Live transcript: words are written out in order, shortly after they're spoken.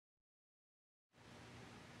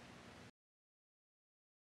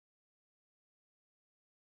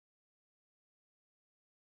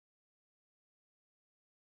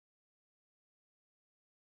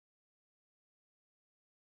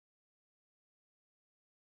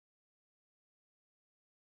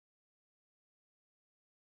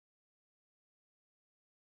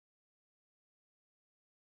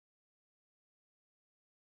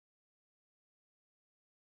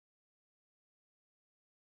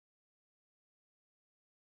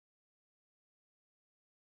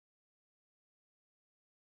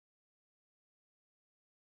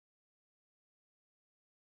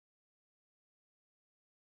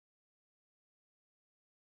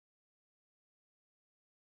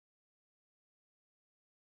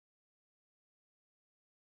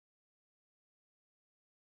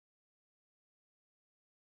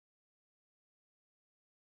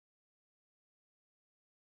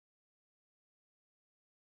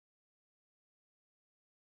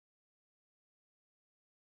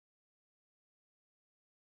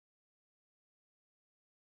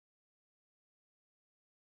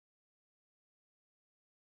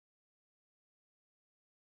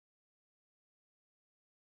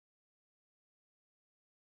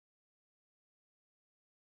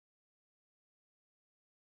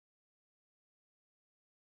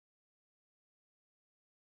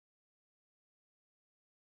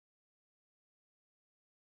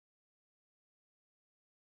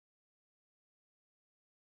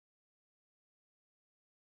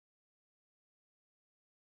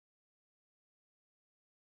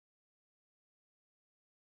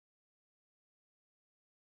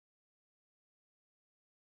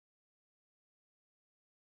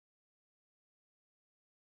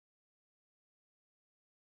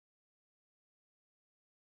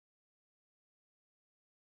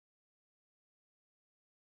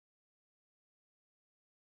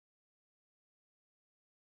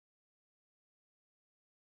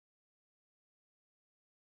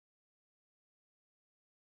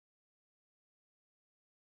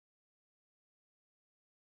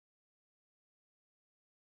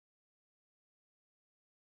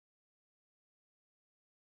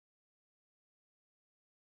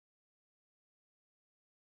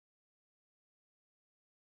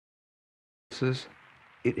witnesses.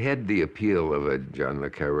 It had the appeal of a John le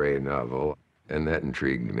Carré novel, and that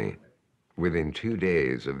intrigued me. Within 2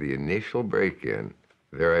 days of the initial break-in,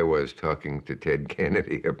 there I was talking to Ted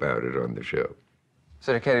Kennedy about it on the show.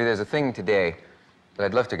 Senator Kennedy, there's a thing today that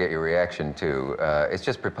I'd love to get your reaction to. It's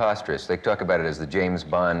just preposterous. They talk about it as the James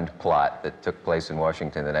Bond plot that took place in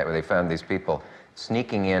Washington the night where they found these people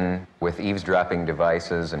sneaking in with eavesdropping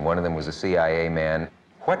devices, and one of them was a CIA man.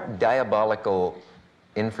 What diabolical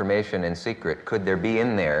information and secret could there be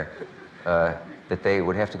in there that they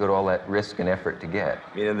would have to go to all that risk and effort to get?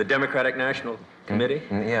 You mean in the Democratic National Committee?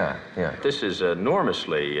 Yeah. This is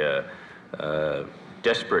enormously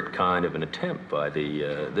desperate kind of an attempt by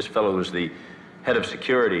the, this fellow was the head of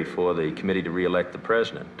security for the committee to re-elect the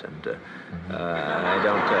president, and I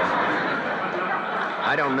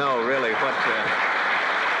don't know really what...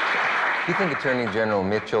 Do you think Attorney General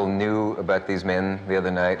Mitchell knew about these men the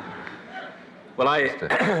other night? Well,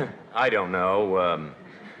 I don't know.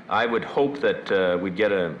 I would hope that we'd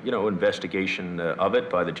get a, investigation of it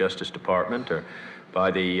by the Justice Department or by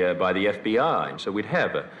the FBI, and so we'd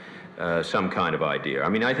have some kind of idea. I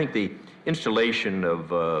mean, I think the installation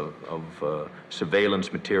of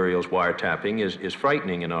surveillance materials, wiretapping, is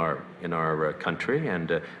frightening in our country,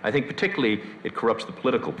 and I think particularly it corrupts the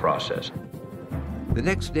political process. The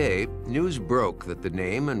next day, news broke that the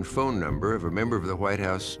name and phone number of a member of the White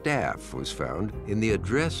House staff was found in the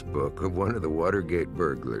address book of one of the Watergate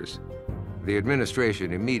burglars. The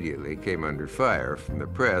administration immediately came under fire from the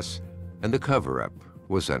press, and the cover-up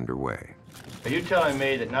was underway. Are you telling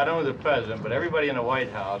me that not only the president, but everybody in the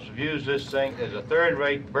White House views this thing as a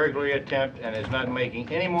third-rate burglary attempt and is not making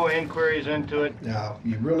any more inquiries into it? Now,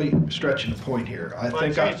 you're really stretching the point here.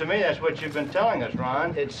 It seems to me that's what you've been telling us,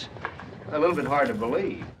 Ron. It's a little bit hard to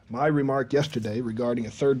believe. My remark yesterday regarding a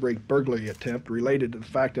third-rate burglary attempt related to the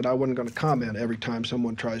fact that I wasn't going to comment every time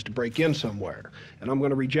someone tries to break in somewhere. And I'm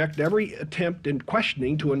going to reject every attempt in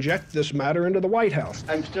questioning to inject this matter into the White House.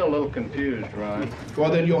 I'm still a little confused, Ron. Well,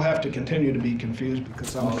 then you'll have to continue to be confused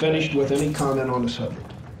because I'm finished with any comment on the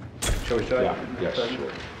subject. Shall we start? Yeah, yes.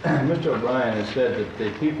 Mr. O'Brien has said that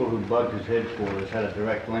the people who bugged his headquarters had a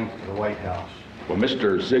direct link to the White House. Well,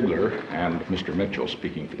 Mr. Ziegler and Mr. Mitchell,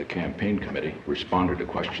 speaking for the campaign committee, responded to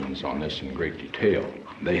questions on this in great detail.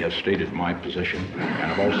 They have stated my position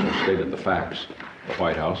and have also stated the facts. The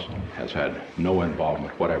White House has had no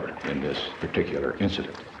involvement whatever in this particular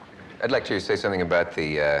incident. I'd like to say something about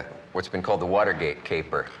the what's been called the Watergate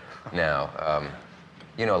caper now.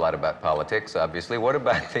 You know a lot about politics, obviously. What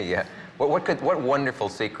about the... What wonderful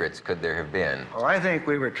secrets could there have been? Oh, I think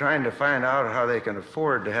we were trying to find out how they can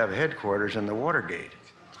afford to have headquarters in the Watergate.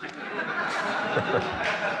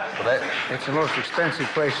 It's the most expensive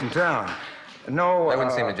place in town. No, that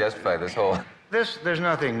wouldn't seem to justify this whole... There's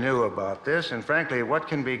nothing new about this, and frankly, what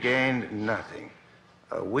can be gained? Nothing.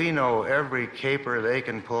 We know every caper they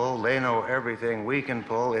can pull. They know everything we can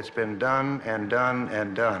pull. It's been done and done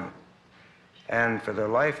and done. And for the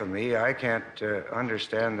life of me, I can't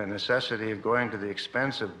understand the necessity of going to the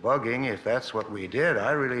expense of bugging if that's what we did.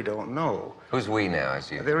 I really don't know. Who's we now, as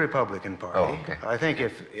you... The Republican Party. Oh, okay. I think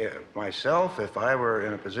if I were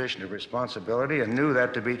in a position of responsibility and knew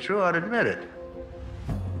that to be true, I'd admit it.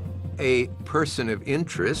 A person of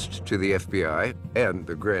interest to the FBI and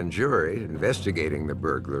the grand jury investigating the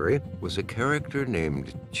burglary was a character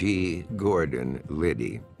named G. Gordon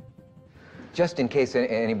Liddy. Just in case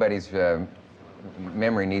anybody's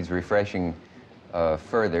memory needs refreshing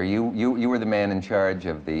further, you were the man in charge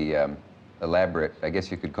of the elaborate, I guess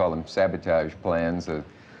you could call them sabotage plans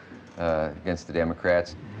against the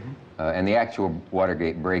Democrats, and the actual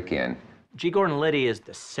Watergate break-in. G. Gordon Liddy is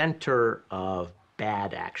the center of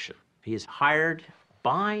bad action. He is hired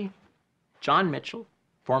by John Mitchell,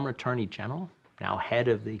 former Attorney General, now head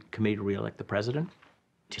of the Committee to Re-elect the President,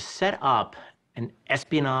 to set up an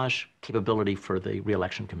espionage capability for the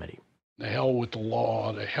Re-election Committee. The hell with the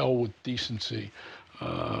law, the hell with decency,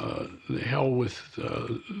 the hell with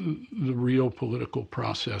the real political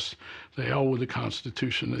process, the hell with the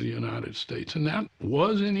Constitution of the United States. And that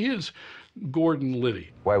was and is Gordon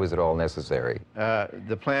Liddy. Why was it all necessary?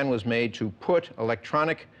 The plan was made to put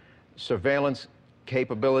electronic surveillance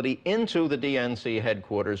capability into the DNC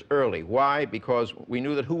headquarters early. Why? Because we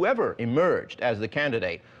knew that whoever emerged as the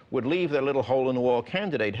candidate would leave their little hole-in-the-wall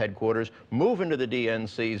candidate headquarters, move into the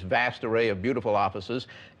DNC's vast array of beautiful offices,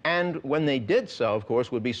 and when they did so, of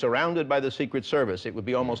course, would be surrounded by the Secret Service. It would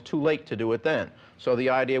be almost too late to do it then. So the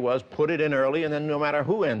idea was put it in early, and then no matter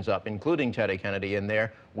who ends up, including Teddy Kennedy in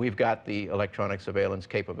there, we've got the electronic surveillance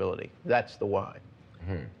capability. That's the why.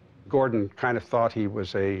 Mm-hmm. Gordon kind of thought he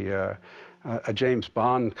was a James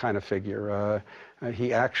Bond kind of figure.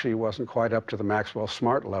 he actually wasn't quite up to the Maxwell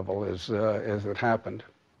Smart level as it happened.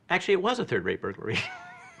 Actually, it was a third-rate burglary.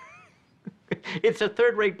 It's a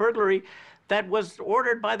third-rate burglary that was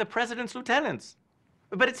ordered by the president's lieutenants.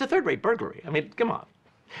 But it's a third-rate burglary. I mean, come on.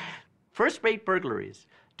 First-rate burglaries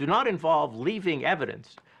do not involve leaving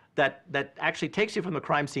evidence that actually takes you from the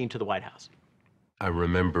crime scene to the White House. I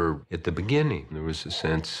remember at the beginning, there was a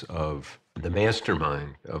sense of the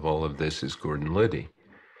mastermind of all of this is Gordon Liddy.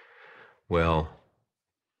 Well,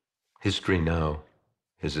 history now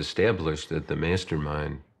has established that the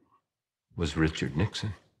mastermind was Richard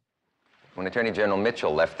Nixon. When Attorney General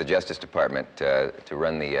Mitchell left the Justice Department to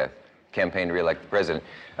run the campaign to re-elect the president,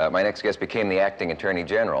 my next guest became the acting Attorney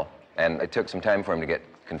General, and it took some time for him to get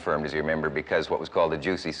confirmed, as you remember, because what was called a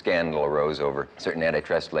juicy scandal arose over certain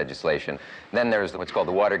antitrust legislation. And then there was what's called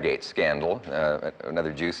the Watergate scandal,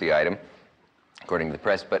 another juicy item, according to the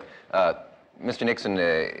press. But Mr. Nixon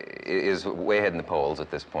is way ahead in the polls at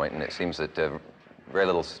this point, and it seems that very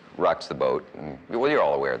little rocks the boat. And, well, you're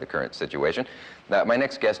all aware of the current situation. Now, my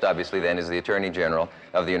next guest, obviously, then, is the Attorney General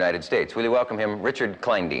of the United States. Will you welcome him, Richard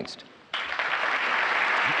Kleindienst?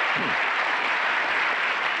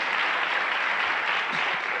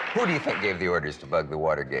 Who do you think gave the orders to bug the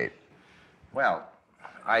Watergate? Well,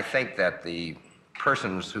 I think that the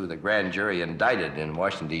persons who the grand jury indicted in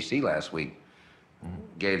Washington, D.C. last week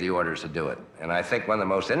gave the orders to do it. And I think one of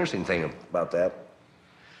the most interesting things about that,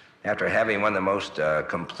 after having one of the most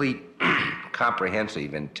complete,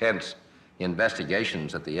 comprehensive, intense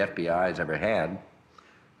investigations that the FBI has ever had,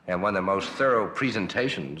 and one of the most thorough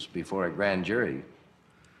presentations before a grand jury,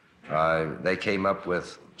 they came up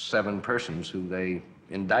with 7 persons who they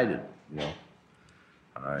indicted, you know.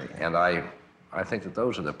 And I think that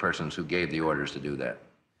those are the persons who gave the orders to do that.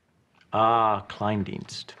 Ah,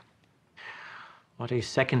 Kleindienst. What a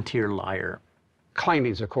second-tier liar.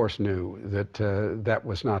 Kleindienst, of course, knew that that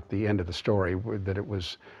was not the end of the story, that it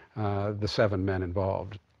was the 7 men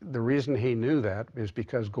involved. The reason he knew that is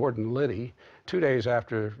because Gordon Liddy, 2 days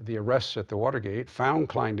after the arrests at the Watergate, found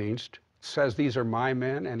Kleindienst, says these are my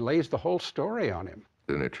men, and lays the whole story on him.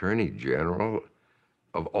 An attorney general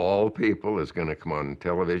of all people is going to come on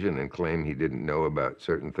television and claim he didn't know about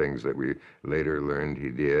certain things that we later learned he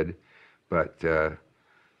did. But the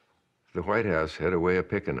White House had a way of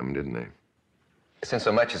picking them, didn't they? Since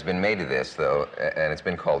so much has been made of this, though, and it's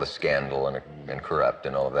been called a scandal and corrupt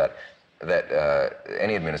and all of that, that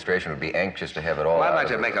any administration would be anxious to have it all Well, I'd out like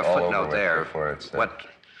of to it, make a all over footnote with there. before it's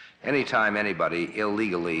Anytime anybody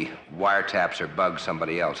illegally wiretaps or bugs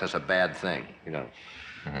somebody else, that's a bad thing, you know.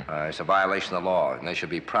 It's a violation of the law, and they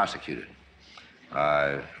should be prosecuted.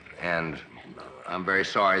 And I'm very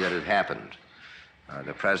sorry that it happened.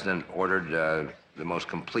 The president ordered the most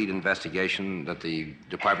complete investigation that the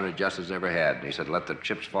Department of Justice ever had. He said, let the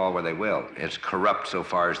chips fall where they will. It's corrupt so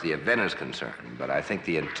far as the event is concerned, but I think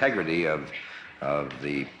the integrity of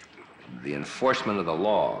the enforcement of the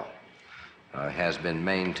law has been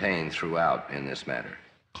maintained throughout in this matter.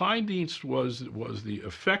 Kleindienst was the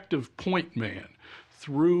effective point man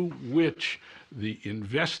through which the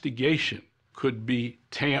investigation could be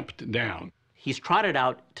tamped down. He's trotted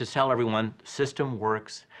out to tell everyone the system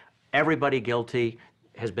works, everybody guilty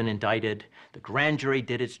has been indicted, the grand jury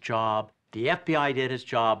did its job, the FBI did its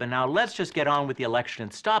job, and now let's just get on with the election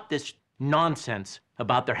and stop this nonsense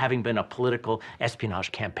about there having been a political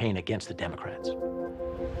espionage campaign against the Democrats.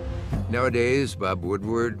 Nowadays, Bob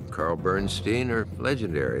Woodward, Carl Bernstein are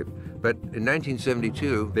legendary. But in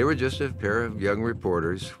 1972, they were just a pair of young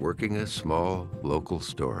reporters working a small local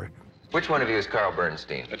story. Which one of you is Carl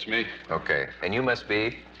Bernstein? That's me. Okay. And you must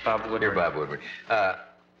be? Bob Woodward. You're Bob Woodward.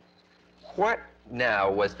 What now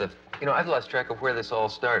was the, you know, I've lost track of where this all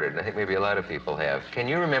started, and I think maybe a lot of people have. Can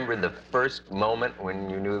you remember the first moment when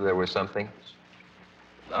you knew there was something?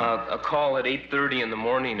 A call at 8:30 in the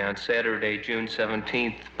morning on Saturday, June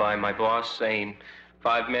 17th, by my boss saying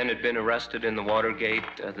 5 men had been arrested in the Watergate,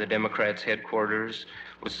 the Democrats' headquarters,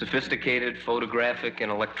 with sophisticated photographic and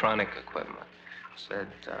electronic equipment. Said,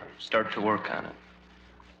 start to work on it.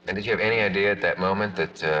 And did you have any idea at that moment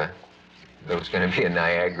that there was going to be a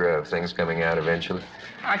Niagara of things coming out eventually?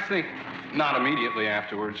 I think not immediately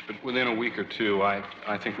afterwards, but within a week or two, I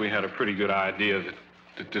think we had a pretty good idea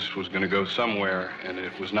that this was going to go somewhere, and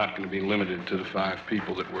it was not going to be limited to the 5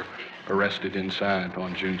 people that were arrested inside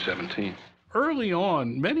on June 17th. Early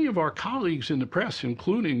on, many of our colleagues in the press,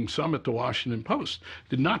 including some at the Washington Post,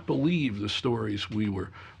 did not believe the stories we were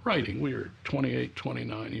writing. We were 28,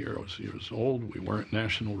 29 years old. We weren't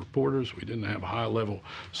national reporters. We didn't have high-level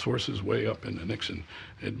sources way up in the Nixon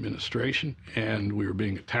administration. And we were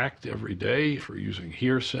being attacked every day for using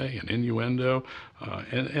hearsay and innuendo.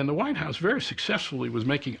 And the White House very successfully was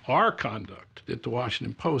making our conduct at the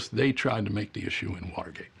Washington Post. They tried to make the issue in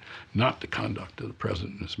Watergate, not the conduct of the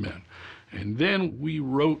president and his men. And then we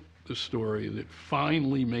wrote the story that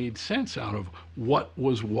finally made sense out of what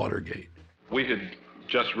was Watergate. We had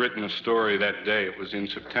just written a story that day, it was in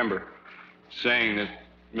September, saying that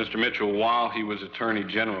Mr. Mitchell, while he was Attorney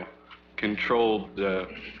General, controlled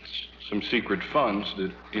some secret funds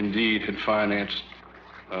that indeed had financed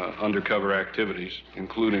undercover activities,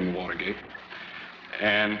 including Watergate.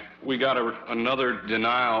 And we got another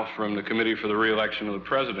denial from the Committee for the Re-election of the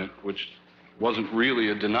President, which wasn't really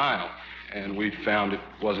a denial, and we found it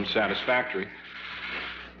wasn't satisfactory.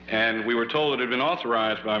 And we were told it had been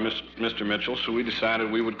authorized by Mr. Mitchell, so we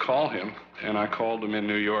decided we would call him. And I called him in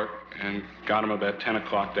New York and got him about 10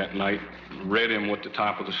 o'clock that night, read him what the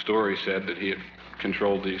top of the story said, that he had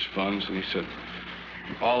controlled these funds. And he said,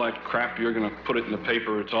 all that crap, you're going to put it in the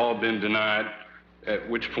paper, it's all been denied. At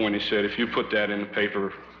which point he said, if you put that in the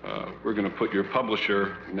paper, we're going to put your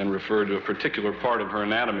publisher, and then refer to a particular part of her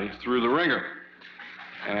anatomy, through the ringer.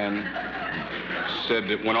 And said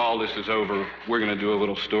that when all this is over, we're going to do a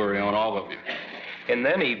little story on all of you. And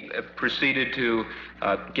then he proceeded to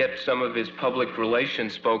get some of his public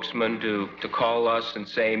relations spokesmen to call us and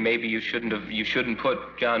say maybe you shouldn't put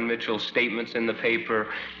John Mitchell's statements in the paper.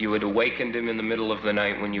 You had awakened him in the middle of the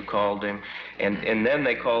night when you called him. And then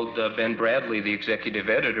they called Ben Bradley, the executive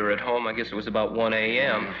editor, at home, I guess it was about 1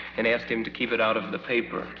 a.m., and asked him to keep it out of the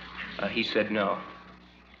paper. He said no.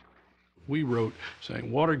 We wrote saying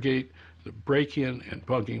Watergate, the break-in and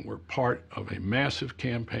bugging were part of a massive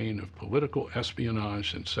campaign of political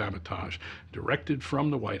espionage and sabotage directed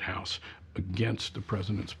from the White House against the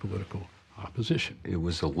president's political opposition. It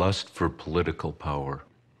was a lust for political power.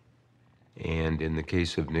 And in the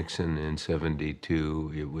case of Nixon in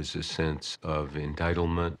 '72, it was a sense of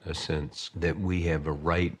entitlement, a sense that we have a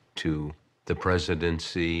right to the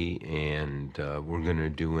presidency, and we're going to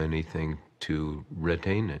do anything to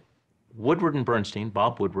retain it. Woodward and Bernstein,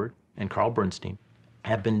 Bob Woodward and Carl Bernstein,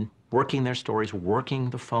 have been working their stories, working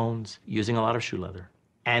the phones, using a lot of shoe leather.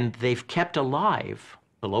 And they've kept alive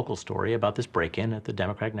the local story about this break-in at the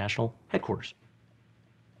Democratic National Headquarters.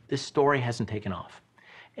 This story hasn't taken off.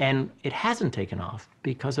 And it hasn't taken off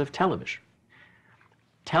because of television.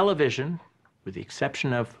 Television, with the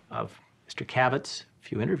exception of Mr. Cavett's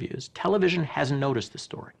few interviews, television hasn't noticed the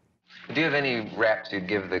story. Do you have any raps you'd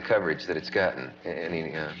give the coverage that it's gotten?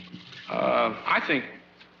 I think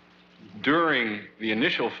during the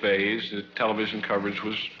initial phase, the television coverage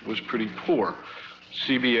was pretty poor.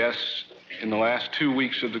 CBS, in the last 2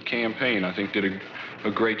 weeks of the campaign, I think did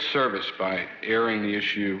a great service by airing the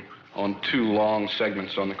issue on 2 long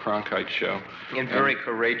segments on the Cronkite show. And very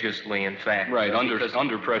courageously, in fact. Right,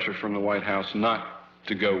 under pressure from the White House not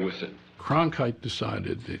to go with it. Cronkite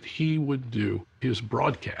decided that he would do his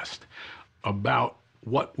broadcast about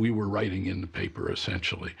what we were writing in the paper,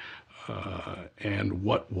 essentially, and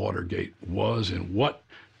what Watergate was and what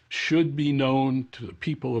should be known to the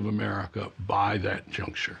people of America by that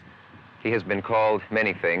juncture. He has been called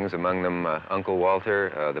many things, among them Uncle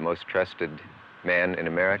Walter, the most trusted man in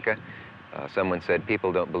America. Someone said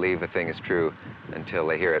people don't believe a thing is true until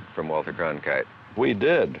they hear it from Walter Cronkite. We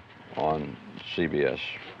did, on CBS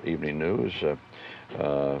Evening News,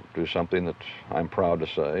 do something that I'm proud to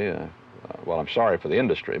say. Well, I'm sorry for the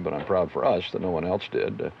industry, but I'm proud for us that no one else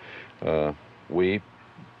did. We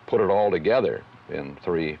put it all together in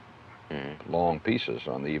 3 long pieces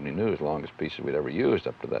on the Evening News, longest pieces we'd ever used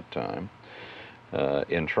up to that time,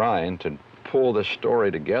 in trying to pull this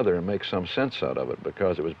story together and make some sense out of it,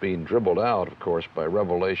 because it was being dribbled out, of course, by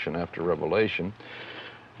revelation after revelation.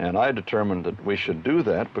 And I determined that we should do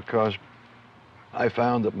that because I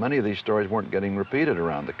found that many of these stories weren't getting repeated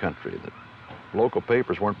around the country, that local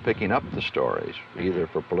papers weren't picking up the stories, either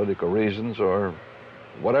for political reasons or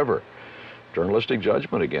whatever. Journalistic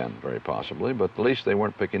judgment again, very possibly, but at least they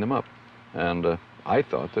weren't picking them up. And I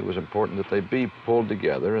thought that it was important that they be pulled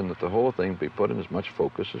together and that the whole thing be put in as much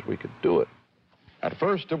focus as we could do it. At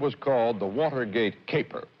first, it was called the Watergate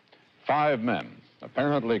Caper. 5 men,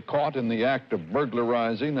 apparently caught in the act of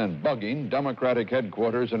burglarizing and bugging Democratic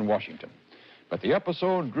headquarters in Washington. But the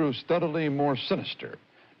episode grew steadily more sinister.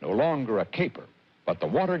 No longer a caper, but the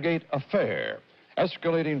Watergate affair,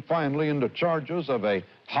 escalating finally into charges of a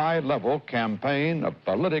high-level campaign of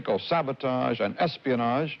political sabotage and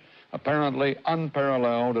espionage, apparently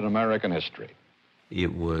unparalleled in American history.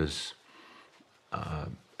 It was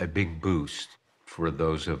a big boost for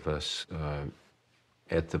those of us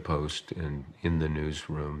at the Post and in the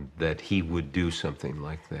newsroom that he would do something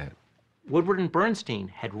like that. Woodward and Bernstein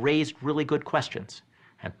had raised really good questions,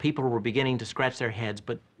 and people were beginning to scratch their heads,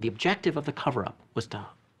 but the objective of the cover-up was to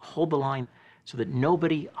hold the line so that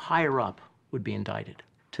nobody higher up would be indicted.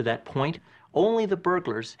 To that point, only the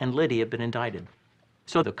burglars and Liddy have been indicted.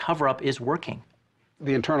 So the cover-up is working.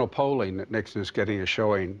 The internal polling that Nixon is getting is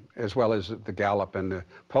showing, as well as the Gallup and the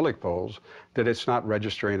public polls, that it's not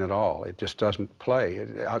registering at all. It just doesn't play.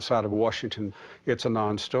 Outside of Washington, it's a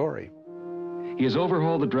non-story. He has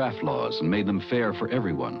overhauled the draft laws and made them fair for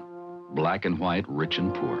everyone, black and white, rich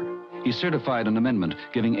and poor. He certified an amendment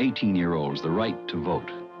giving 18-year-olds the right to vote.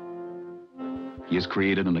 He has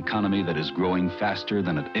created an economy that is growing faster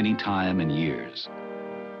than at any time in years.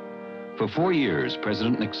 For 4 years,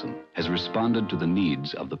 President Nixon has responded to the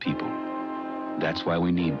needs of the people. That's why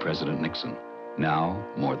we need President Nixon, now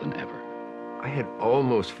more than ever. I had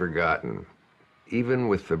almost forgotten, even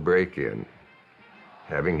with the break-in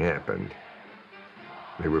having happened,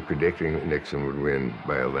 they were predicting that Nixon would win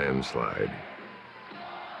by a landslide.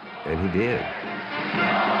 And he did.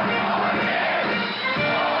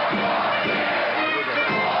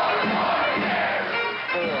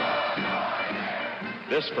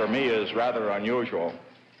 This, for me, is rather unusual.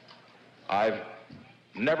 I've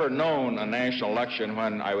never known a national election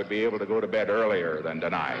when I would be able to go to bed earlier than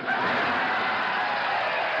tonight.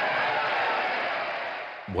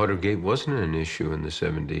 Watergate wasn't an issue in the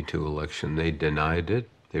 '72 election. They denied it.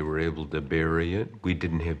 They were able to bury it. We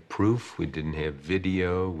didn't have proof. We didn't have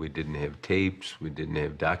video. We didn't have tapes. We didn't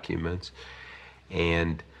have documents.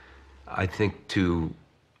 And I think to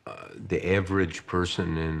the average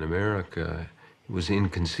person in America, it was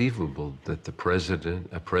inconceivable that a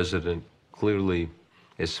president clearly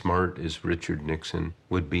as smart as Richard Nixon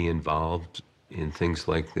would be involved in things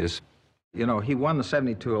like this. You know, he won the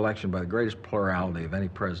 '72 election by the greatest plurality of any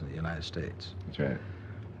president of the United States. That's right.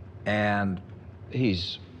 And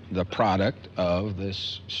he's the product of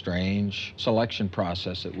this strange selection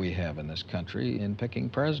process that we have in this country in picking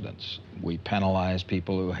presidents. We penalize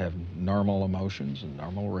people who have normal emotions and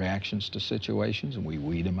normal reactions to situations, and we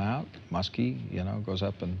weed them out. Muskie, you know, goes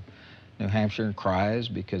up in New Hampshire and cries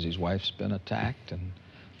because his wife's been attacked,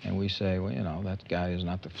 and we say, well, you know, that guy is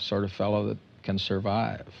not the sort of fellow that can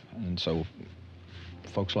survive. And so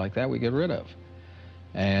folks like that we get rid of.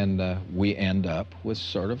 And we end up with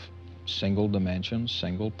sort of single dimension,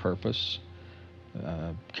 single purpose,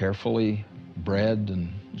 carefully bred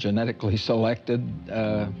and genetically selected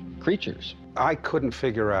creatures. I couldn't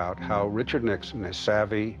figure out how Richard Nixon, a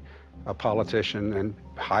savvy, a politician and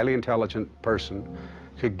highly intelligent person,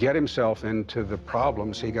 could get himself into the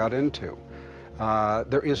problems he got into.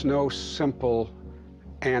 There is no simple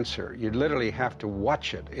answer. You literally have to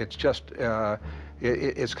watch it. It's just,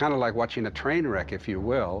 it's kind of like watching a train wreck, if you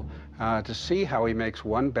will, to see how he makes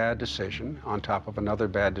one bad decision on top of another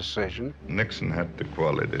bad decision. Nixon had the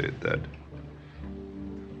quality that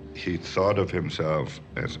he thought of himself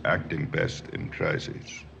as acting best in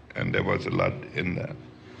crises, and there was a lot in that.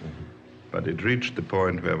 But it reached the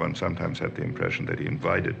point where one sometimes had the impression that he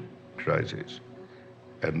invited crises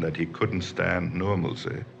and that he couldn't stand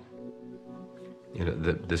normalcy. You know,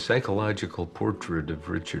 the psychological portrait of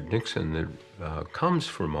Richard Nixon that comes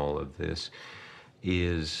from all of this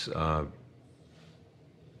is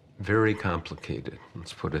very complicated,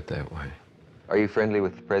 let's put it that way. Are you friendly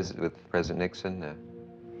with President Nixon?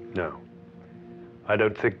 No. I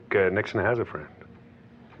don't think Nixon has a friend.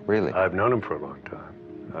 Really? I've known him for a long time.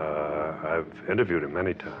 I've interviewed him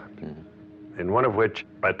many times. In one of which,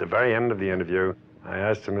 at the very end of the interview, I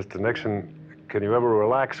asked him, Mr. Nixon, can you ever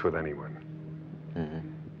relax with anyone?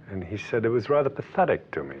 And he said, it was rather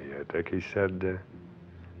pathetic to me, Dick. He said,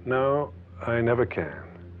 no, I never can.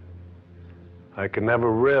 I can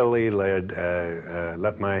never really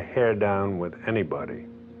let my hair down with anybody.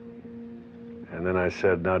 And then I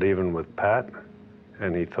said, not even with Pat?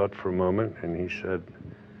 And he thought for a moment, and he said,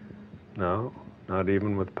 no, not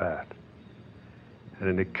even with Pat. And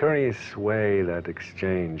in a curious way, that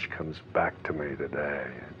exchange comes back to me today.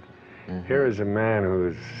 Here is a man who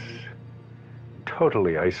is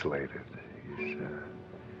totally isolated.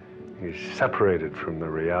 He's separated from the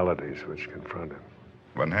realities which confront him.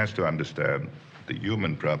 One has to understand the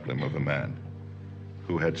human problem of a man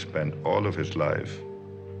who had spent all of his life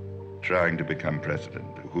trying to become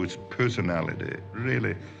president, whose personality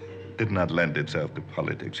really did not lend itself to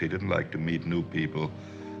politics. He didn't like to meet new people.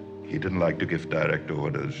 He didn't like to give direct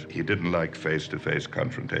orders. He didn't like face-to-face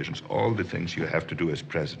confrontations, all the things you have to do as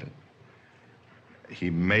president. He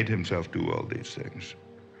made himself do all these things.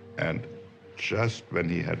 And just when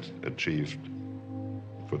he had achieved,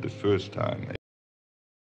 for the first time,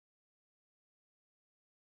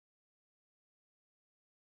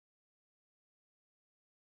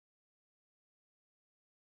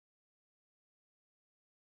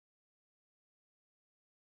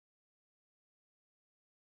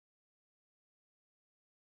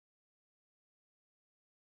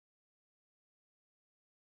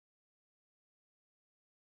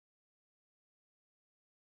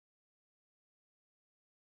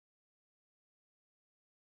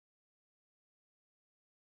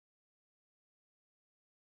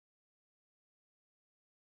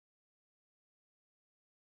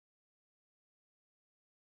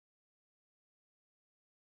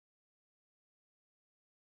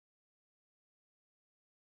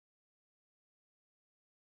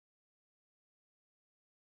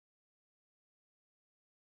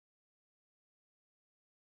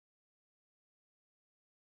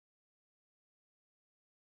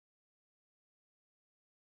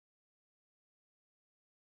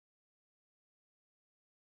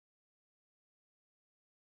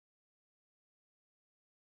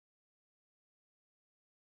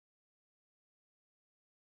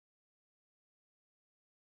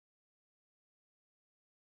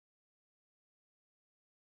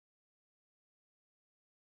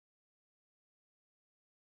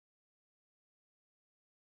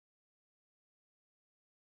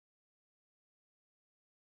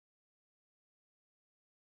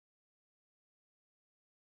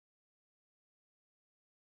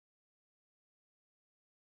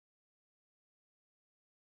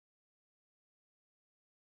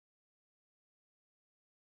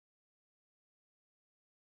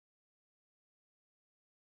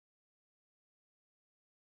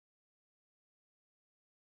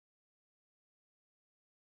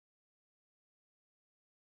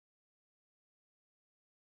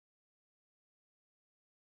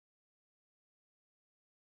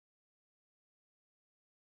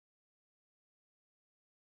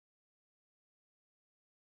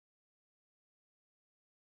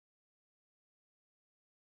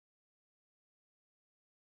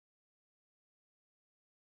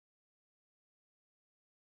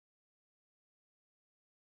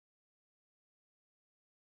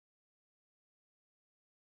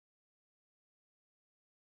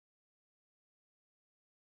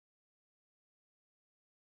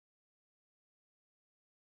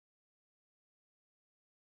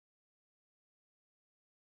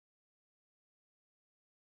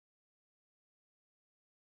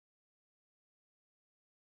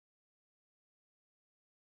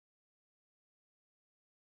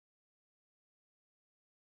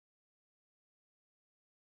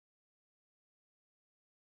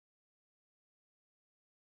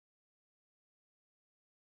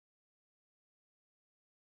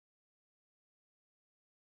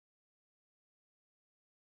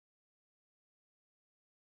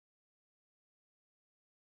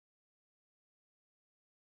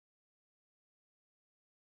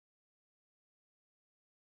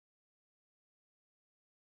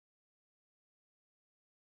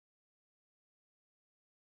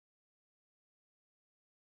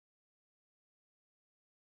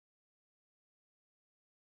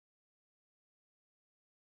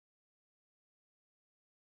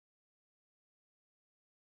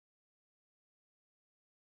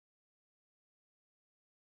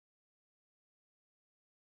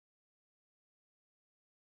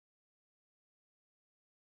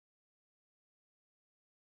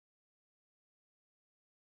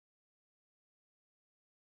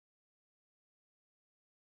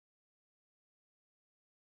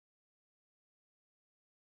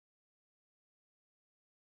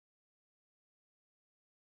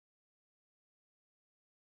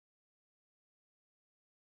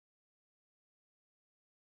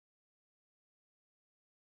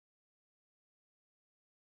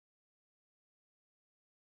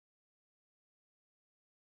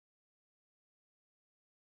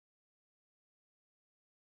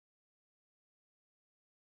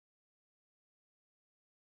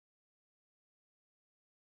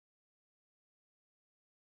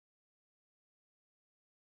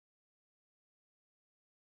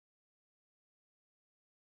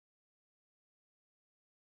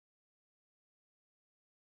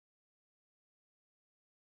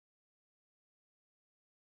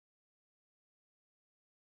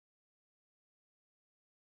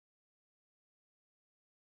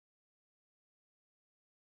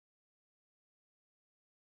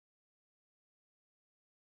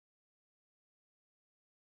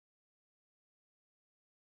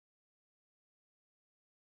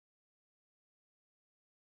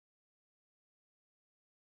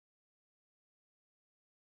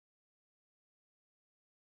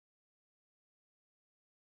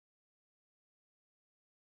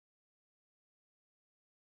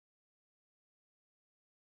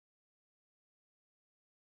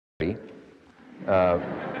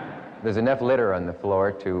 There's enough litter on the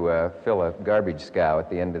floor to fill a garbage scow at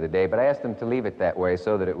the end of the day, but I asked them to leave it that way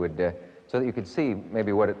so that it would, so that you could see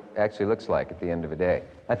maybe what it actually looks like at the end of a day.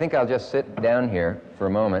 I think I'll just sit down here for a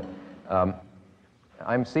moment.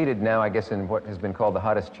 I'm seated now, I guess, in what has been called the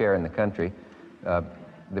hottest chair in the country.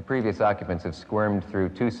 The previous occupants have squirmed through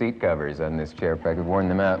 2 seat covers on this chair. In fact, I've worn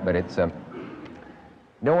them out, but it's,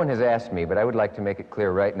 no one has asked me, but I would like to make it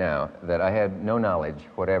clear right now that I had no knowledge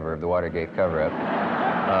whatever of the Watergate cover-up.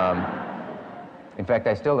 In fact,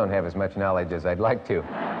 I still don't have as much knowledge as I'd like to.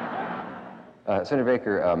 Senator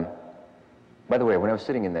Baker, by the way, when I was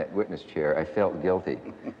sitting in that witness chair, I felt guilty.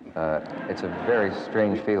 It's a very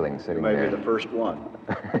strange feeling sitting there. You may be the first one.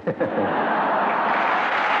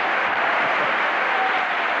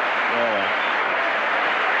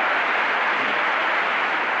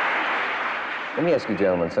 Let me ask you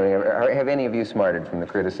gentlemen something. Have any of you smarted from the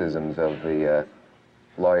criticisms of the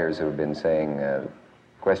lawyers who have been saying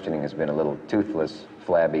questioning has been a little toothless,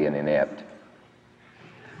 flabby, and inept?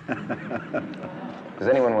 Does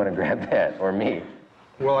anyone want to grab that, or me?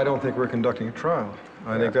 Well, I don't think we're conducting a trial.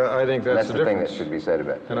 I think that's the difference. Thing that should be said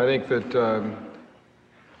about it. And I think that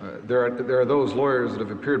there are those lawyers that have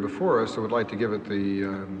appeared before us that would like to give it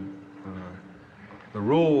the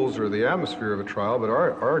rules or the atmosphere of a trial, but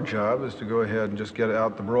our job is to go ahead and just get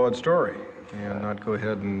out the broad story and not go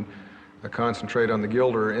ahead and concentrate on the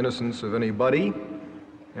guilt or innocence of anybody,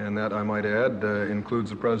 and that, I might add, includes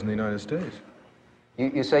the President of the United States.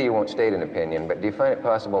 You say you won't state an opinion, but do you find it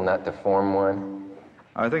possible not to form one?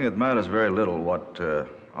 I think it matters very little what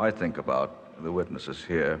I think about the witnesses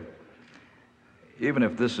here. Even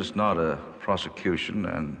if this is not a prosecution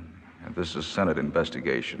and this is Senate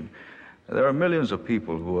investigation, there are millions of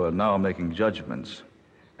people who are now making judgments,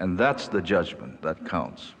 and that's the judgment that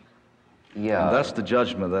counts. Yeah. And that's the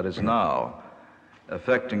judgment that is now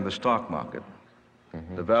affecting the stock market,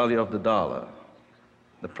 the value of the dollar,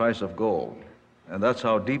 the price of gold, and that's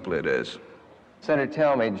how deeply it is. Senator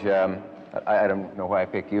Talmadge, I don't know why I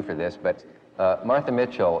picked you for this, but Martha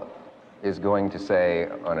Mitchell is going to say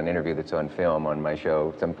on an interview that's on film on my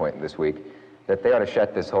show at some point this week that they ought to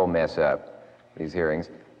shut this whole mess up, these hearings.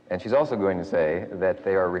 And she's also going to say that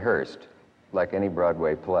they are rehearsed, like any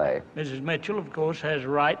Broadway play. Mrs. Mitchell, of course, has a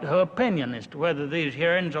right to her opinion as to whether these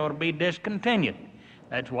hearings ought to be discontinued.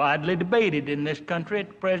 That's widely debated in this country at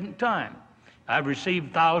the present time. I've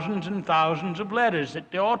received thousands and thousands of letters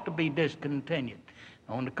that they ought to be discontinued.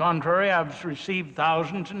 On the contrary, I've received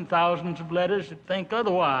thousands and thousands of letters that think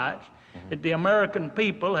otherwise, that the American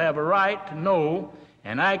people have a right to know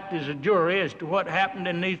and act as a jury as to what happened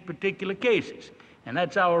in these particular cases. And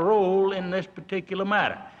that's our role in this particular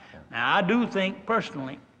matter. Now, I do think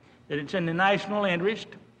personally that it's in the national interest,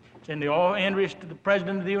 it's in the interest of the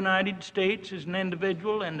President of the United States as an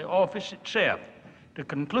individual and the office itself to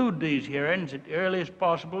conclude these hearings at the earliest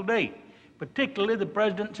possible date, particularly the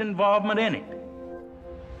President's involvement in it.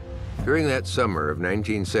 During that summer of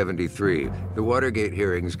 1973, the Watergate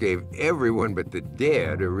hearings gave everyone but the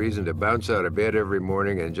dead a reason to bounce out of bed every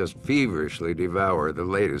morning and just feverishly devour the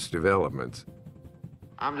latest developments.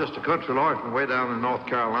 I'm just a country lawyer from way down in North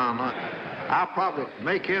Carolina. I'll probably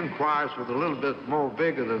make inquiries with a little bit more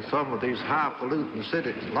vigor than some of these highfalutin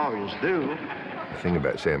city lawyers do. The thing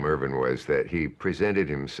about Sam Ervin was that he presented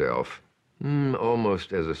himself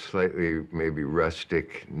almost as a slightly maybe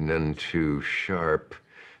rustic, none too sharp,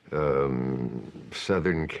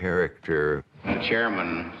 Southern character. The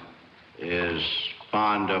chairman is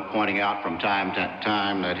fond of pointing out from time to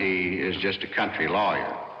time that he is just a country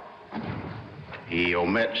lawyer. He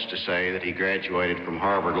omits to say that he graduated from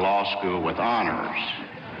Harvard Law School with honors.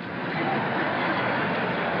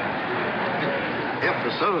 If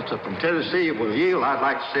the senator from Tennessee will yield, I'd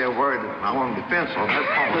like to say a word in my own defense on that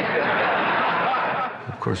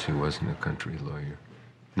point. Of course he wasn't a country lawyer.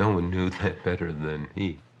 No one knew that better than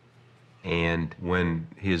he. And when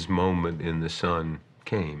his moment in the sun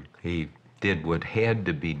came, he did what had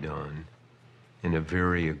to be done in a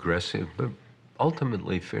very aggressive but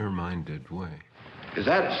ultimately fair-minded way. Is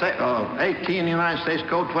that 18 in the United States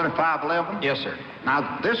Code 2511? Yes, sir.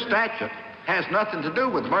 Now, this statute has nothing to do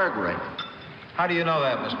with burglary. How do you know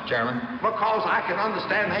that, Mr. Chairman? Because I can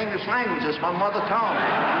understand the English language. It's my mother tongue.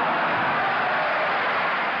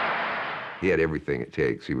 He had everything it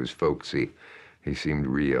takes. He was folksy. He seemed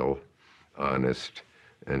real, honest,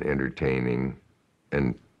 and entertaining,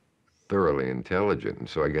 and thoroughly intelligent. And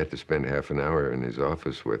so I got to spend half an hour in his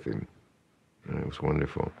office with him, and it was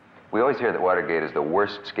wonderful. We always hear that Watergate is the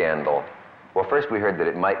worst scandal. Well, first we heard that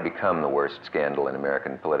it might become the worst scandal in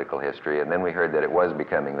American political history, and then we heard that it was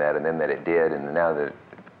becoming that, and then that it did, and now that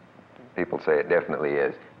people say it definitely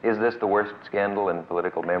is. Is this the worst scandal in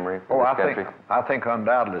political memory for this country? I think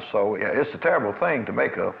undoubtedly so. Yeah, it's a terrible thing to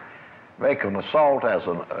make an assault, as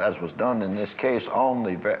was done in this case, on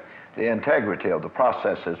the integrity of the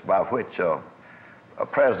processes by which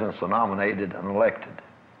presidents are nominated and elected.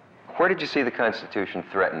 Where did you see the Constitution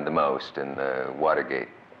threatened the most in Watergate?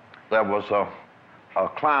 There was a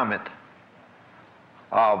climate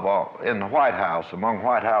of, in the White House, among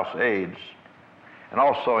White House aides, and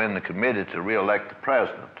also in the committee to re-elect the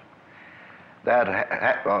president, that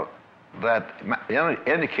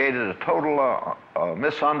indicated a total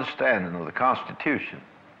misunderstanding of the Constitution.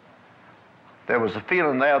 There was a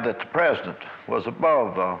feeling there that the president was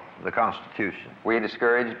above the Constitution. Were you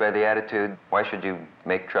discouraged by the attitude, why should you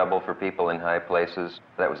make trouble for people in high places?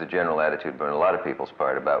 That was a general attitude on a lot of people's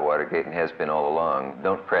part about Watergate, and has been all along.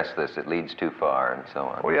 Don't press this, it leads too far, and so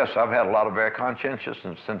on. Oh yes, I've had a lot of very conscientious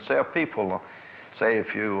and sincere people say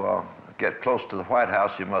if you get close to the White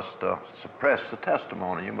House, you must suppress the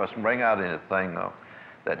testimony. You mustn't bring out anything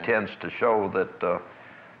that tends to show that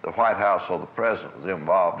the White House or the president was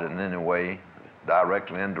involved in any way,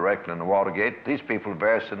 directly, indirectly, in the Watergate. These people are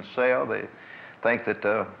very sincere. They think that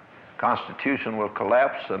the Constitution will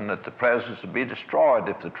collapse and that the presidents will be destroyed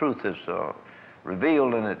if the truth is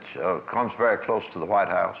revealed and it comes very close to the White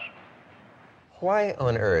House. Why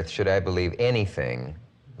on earth should I believe anything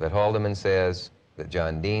that Haldeman says, that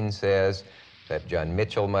John Dean says, that John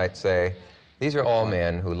Mitchell might say? These are all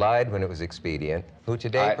men who lied when it was expedient, who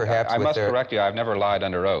today perhaps I must correct you, I've never lied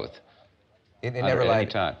under oath. You never lied?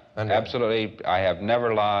 Any time. Absolutely, I have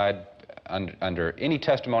never lied under any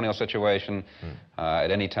testimonial situation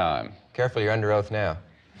at any time. Careful, you're under oath now.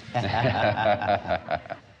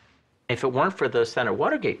 If it weren't for the Senate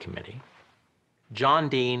Watergate Committee, John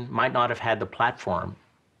Dean might not have had the platform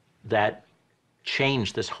that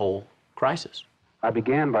changed this whole crisis. I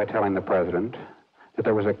began by telling the president that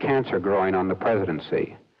there was a cancer growing on the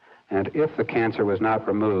presidency, and if the cancer was not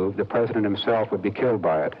removed, the president himself would be killed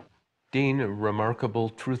by it. Dean, a remarkable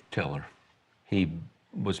truth teller. He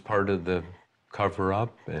was part of the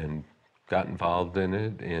cover-up and got involved in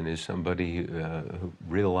it, and is somebody who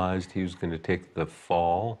realized he was going to take the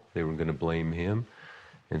fall. They were going to blame him,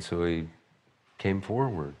 and so he came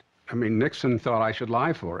forward. I mean, Nixon thought I should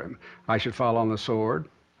lie for him. I should fall on the sword.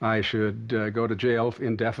 I should go to jail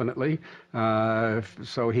indefinitely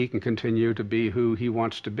so he can continue to be who he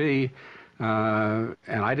wants to be. And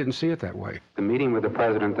I didn't see it that way. The meeting with the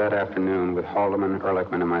president that afternoon with Haldeman,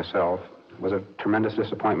 Ehrlichman, and myself was a tremendous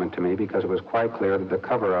disappointment to me because it was quite clear that the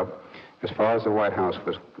cover-up, as far as the White House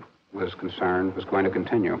was concerned, was going to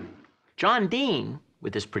continue. John Dean,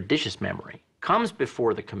 with his prodigious memory, comes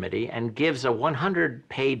before the committee and gives a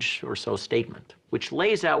 100-page or so statement, which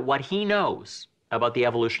lays out what he knows about the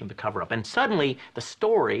evolution of the cover-up. And suddenly, the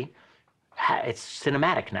story, it's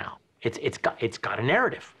cinematic now. It's got a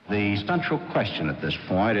narrative. The central question at this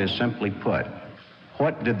point is simply put,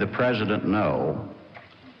 what did the president know,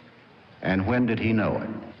 and when did he know it?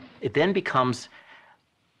 It then becomes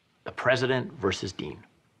the president versus Dean.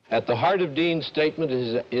 At the heart of Dean's statement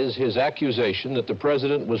is his accusation that the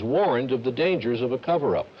president was warned of the dangers of a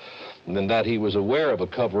cover-up, and that he was aware of a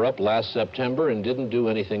cover-up last September and didn't do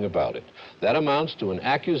anything about it. That amounts to an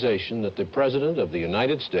accusation that the President of the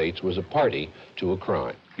United States was a party to a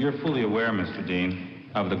crime. You're fully aware, Mr. Dean,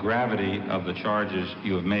 of the gravity of the charges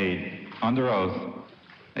you have made under oath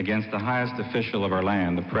against the highest official of our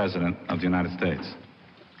land, the President of the United States.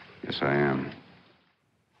 Yes, I am.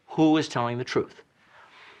 Who is telling the truth?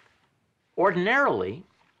 Ordinarily,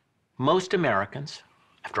 most Americans,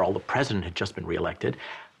 after all, the president had just been reelected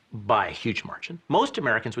by a huge margin, most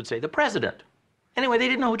Americans would say the president. Anyway, they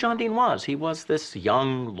didn't know who John Dean was. He was this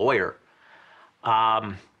young lawyer.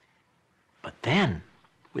 But then,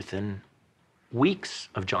 within weeks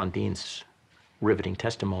of John Dean's riveting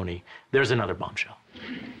testimony, there's another bombshell.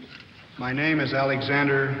 My name is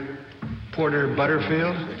Alexander Porter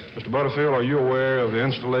Butterfield. Mr. Butterfield, are you aware of the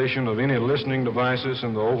installation of any listening devices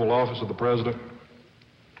in the Oval Office of the President?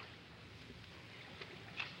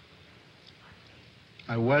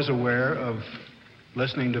 I was aware of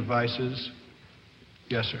listening devices.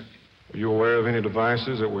 Yes, sir. Are you aware of any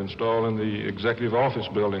devices that were installed in the Executive Office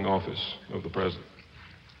Building office of the President?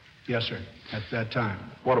 Yes, sir, at that time.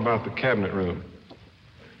 What about the Cabinet Room?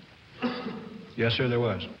 Yes, sir, there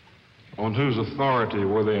was. On whose authority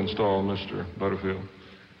were they installed, Mr. Butterfield?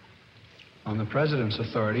 On the President's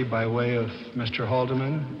authority by way of Mr.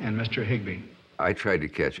 Haldeman and Mr. Higbee. I tried to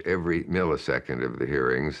catch every millisecond of the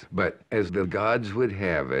hearings, but as the gods would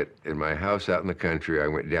have it, in my house out in the country, I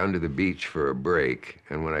went down to the beach for a break,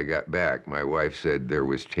 and when I got back, my wife said there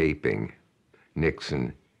was taping.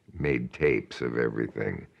 Nixon made tapes of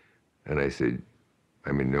everything. And I said,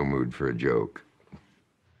 I'm in no mood for a joke.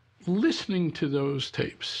 Listening to those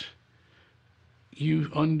tapes,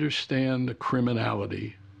 you understand the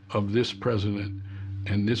criminality of this president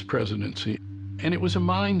and this presidency. And it was a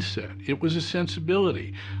mindset. It was a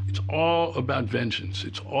sensibility. It's all about vengeance.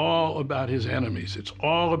 It's all about his enemies. It's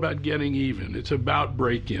all about getting even. It's about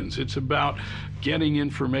break-ins. It's about getting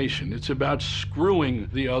information. It's about screwing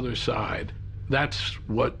the other side. That's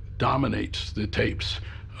what dominates the tapes.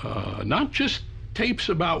 Not just tapes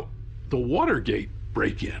about the Watergate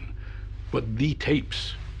break-in, but the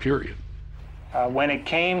tapes, period. When it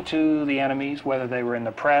came to the enemies, whether they were in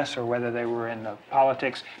the press or whether they were in the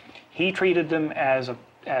politics, he treated them as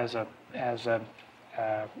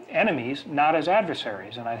enemies, not as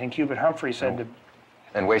adversaries. And I think Hubert Humphrey said to...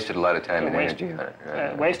 And wasted a lot of time and energy on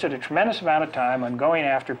it. Wasted a tremendous amount of time on going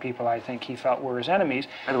after people I think he felt were his enemies.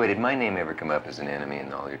 By the way, did my name ever come up as an enemy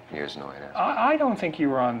in all your years in the White House? I don't think you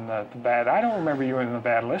were on the bad... I don't remember you in the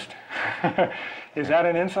bad list. Is that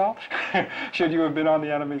an insult? Should you have been on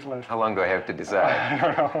the enemies list? How long do I have to decide?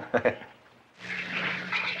 I don't know.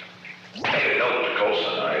 Hey, Mr.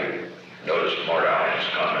 Colson, I noticed Mort Allen's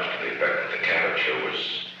comment to the effect that the Cavett show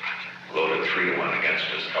was loaded 3-1 against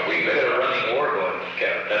us. Are we better running war going with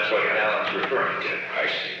Cavett? That's what Allen's referring to. I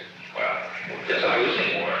see. Well, it's a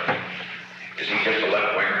losing war. Is he just a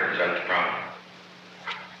left winger? Is that the problem?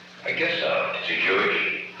 I guess so. Is he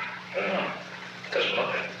Jewish? I don't know. Doesn't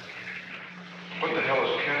look it. What the hell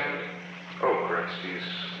is Cavett? Oh, Christ, he's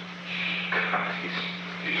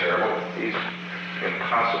terrible. He's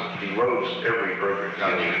impossible. He roasts every burger.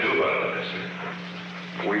 Nothing you can do about it, is there?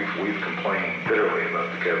 We've complained bitterly about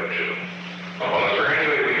the Cavett show. Well, is there any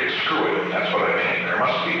way we can screw it? That's what I mean. There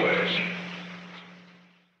must be ways.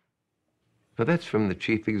 Now, that's from the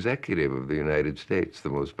chief executive of the United States, the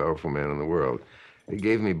most powerful man in the world. It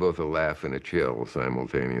gave me both a laugh and a chill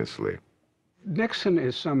simultaneously. Nixon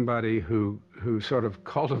is somebody who sort of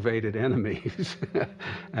cultivated enemies,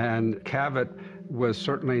 and Cavett was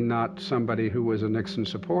certainly not somebody who was a Nixon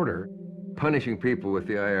supporter. Punishing people with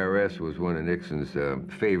the IRS was one of Nixon's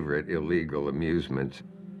favorite illegal amusements.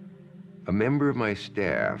 A member of my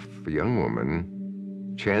staff, a young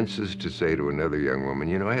woman, chances to say to another young woman,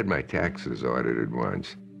 you know, I had my taxes audited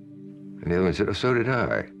once. And the other one said, oh, so did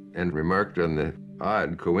I, and remarked on the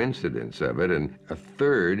odd coincidence of it, and a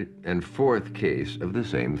third and fourth case of the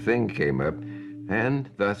same thing came up,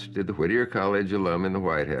 and thus did the Whittier College alum in the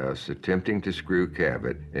White House attempting to screw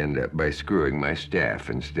Cavett, end up by screwing my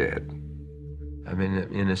staff instead. I mean,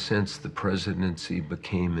 in a sense, the presidency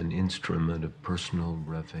became an instrument of personal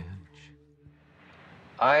revenge.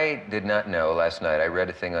 I did not know last night. I read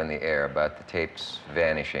a thing on the air about the tapes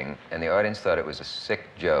vanishing, and the audience thought it was a sick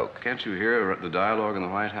joke. Can't you hear the dialogue in the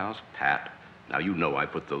White House? Pat, now you know I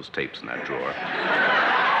put those tapes in that drawer.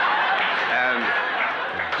 And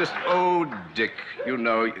just, oh, Dick, you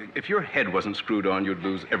know, if your head wasn't screwed on, you'd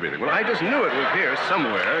lose everything. Well, I just knew it was here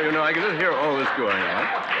somewhere. You know, I could just hear all this going on.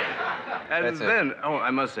 And then, oh,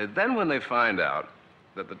 I must say, then when they find out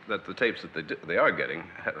that the tapes that they are getting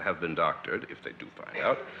have been doctored, if they do find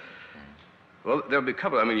out, well, there'll be a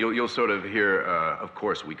couple. I mean, you'll sort of hear, of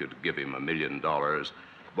course, we could give him $1 million,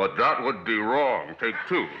 but that would be wrong. Take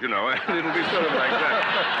 2, you know, and it'll be sort of like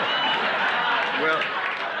that. Well,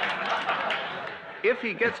 if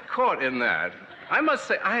he gets caught in that, I must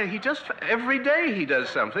say, he just, every day he does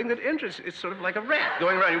something that interests, it's sort of like a rat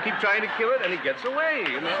going around. You keep trying to kill it, and he gets away,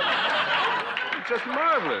 you know. It's just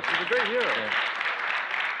marvelous. He's a great hero.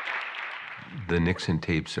 The Nixon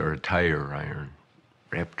tapes are a tire iron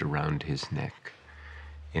wrapped around his neck,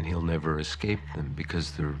 and he'll never escape them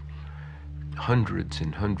because they're hundreds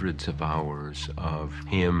and hundreds of hours of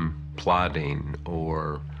him plotting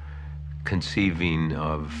or conceiving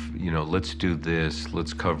of, you know, let's do this,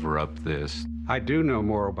 let's cover up this. I do know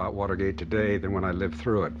more about Watergate today than when I lived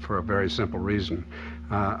through it, for a very simple reason.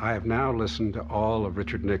 I have now listened to all of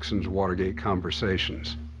Richard Nixon's Watergate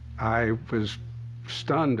conversations. I was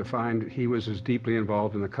stunned to find he was as deeply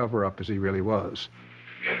involved in the cover-up as he really was.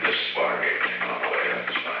 Get this Watergate thing on the way.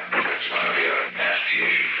 That's fine. It's going to be a nasty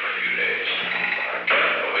issue for a few days. I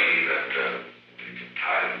can't believe that you can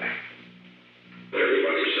tie me.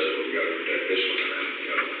 Everybody says we've got to protect this one, and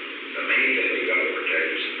then, the main thing we've got to protect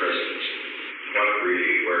is the presidency. What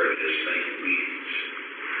really, where this thing leads.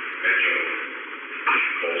 Mitchell,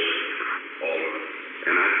 Colson, all of them.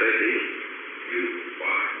 And I say me. You,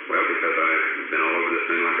 why? Well, because I've been all over this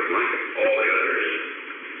thing like a blanket. All the others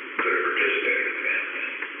could have participated in that,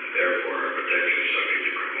 and therefore are potentially subject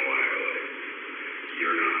to criminal liability.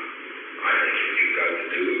 You're not. I think what you've got to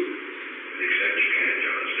do, to the extent you can,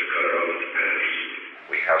 John, is to cut it off at the pass.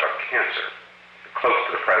 We have a cancer close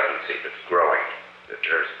to the presidency.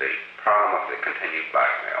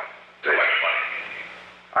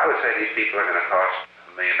 these people are going to cost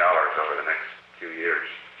 $1 million over the next few years.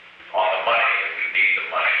 On the money, if you need the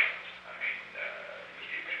money, I mean,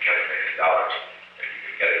 you could get $1 million, if you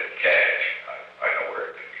could get it in cash. I know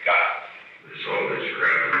where it could be got. It's always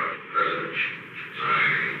crap about the president.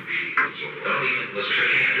 Don't even listen to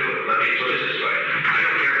him do it. Let me put it this way. I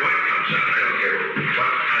don't care what comes out. I don't care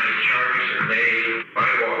what kind of charges are made. I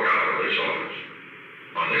walk out of this office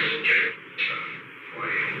on this stuff.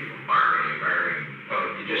 Boy, American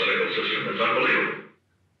political system is unbelievable.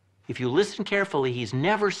 If you listen carefully, he's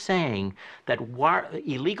never saying that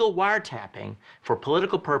illegal wiretapping for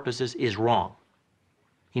political purposes is wrong.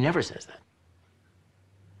 He never says that.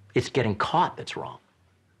 It's getting caught that's wrong.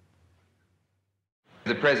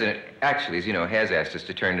 The president actually, as you know, has asked us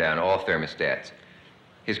to turn down all thermostats.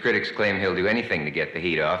 His critics claim he'll do anything to get the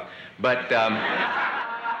heat off, but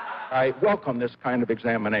I welcome this kind of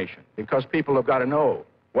examination because people have got to know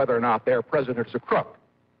whether or not their president's a crook.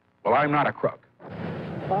 Well, I'm not a crook.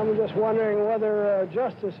 I'm just wondering whether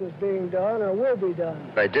justice is being done or will be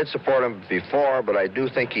done. I did support him before, but I do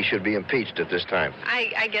think he should be impeached at this time.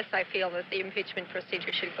 I guess I feel that the impeachment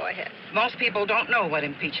procedure should go ahead. Most people don't know what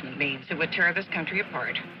impeachment means. It would tear this country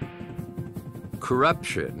apart.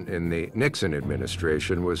 Corruption in the Nixon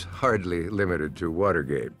administration was hardly limited to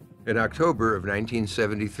Watergate. In October of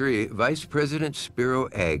 1973, Vice President Spiro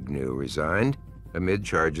Agnew resigned amid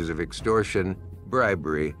charges of extortion,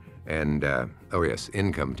 bribery, and,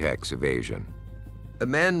 income tax evasion. A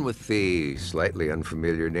man with the slightly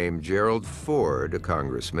unfamiliar name Gerald Ford, a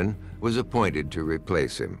congressman, was appointed to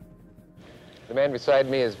replace him. the man beside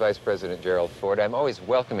me is Vice President Gerald Ford. I'm always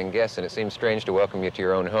welcoming guests, and it seems strange to welcome you to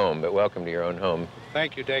your own home, but welcome to your own home.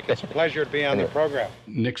 Thank you, Dick. It's a pleasure to be on the program.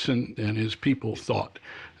 Nixon and his people thought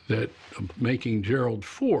that making Gerald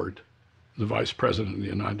Ford the Vice President of the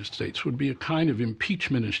United States would be a kind of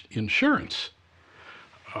impeachment insurance.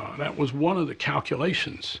 That was one of the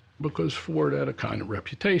calculations, because Ford had a kind of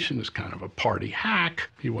reputation as kind of a party hack.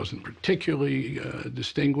 He wasn't particularly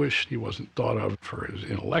distinguished. He wasn't thought of for his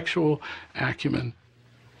intellectual acumen.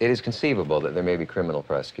 It is conceivable that there may be criminal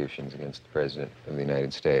prosecutions against the President of the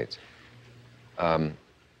United States.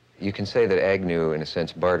 You can say that Agnew, in a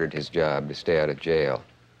sense, bartered his job to stay out of jail.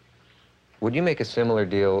 Would you make a similar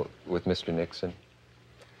deal with Mr. Nixon?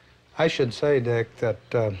 I should say, Dick, that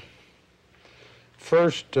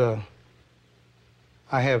first,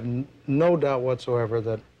 I have no doubt whatsoever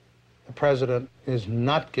that the President is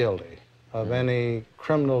not guilty of any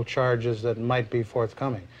criminal charges that might be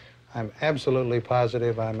forthcoming. I'm absolutely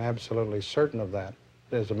positive, I'm absolutely certain of that.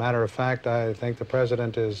 As a matter of fact, I think the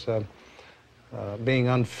President is being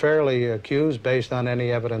unfairly accused, based on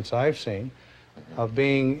any evidence I've seen, of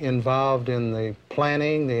being involved in the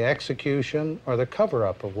planning, the execution, or the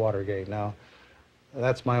cover-up of Watergate. Now,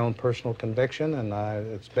 that's my own personal conviction, and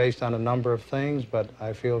it's based on a number of things, but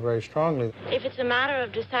I feel very strongly. If it's a matter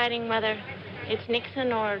of deciding whether it's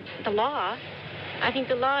Nixon or the law, I think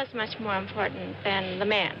the law is much more important than the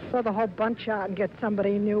man. Throw the whole bunch out and get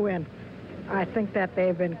somebody new in. I think that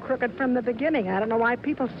they've been crooked from the beginning. I don't know why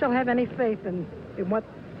people still have any faith in what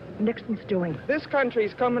Nixon's doing. This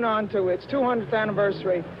country's coming on to its 200th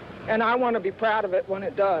anniversary, and I want to be proud of it when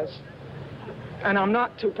it does. And I'm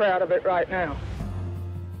not too proud of it right now.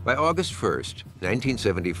 By August 1st,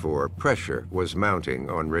 1974, pressure was mounting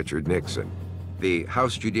on Richard Nixon. The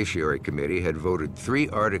House Judiciary Committee had voted 3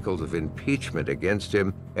 articles of impeachment against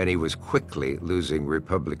him, and he was quickly losing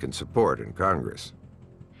Republican support in Congress.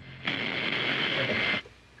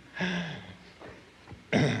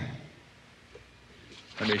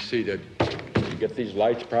 Let me see, did you get these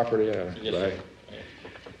lights properly? Yes, sir.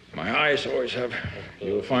 My eyes always have,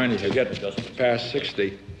 you'll find if you get past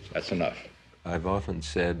 60, that's enough. I've often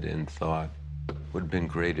said and thought, it would have been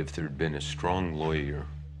great if there had been a strong lawyer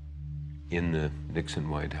in the Nixon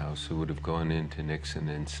White House who would have gone into Nixon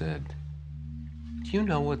and said, do you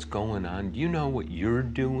know what's going on? Do you know what you're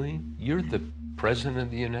doing? You're the President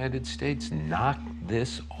of the United States. Knock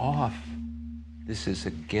this off. This is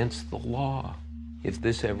against the law. If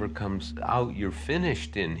this ever comes out, you're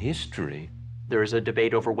finished in history. There is a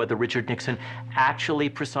debate over whether Richard Nixon actually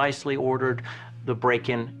precisely ordered the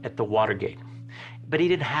break-in at the Watergate. But he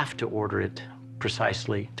didn't have to order it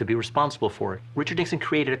precisely to be responsible for it. Richard Nixon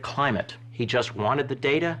created a climate. He just wanted the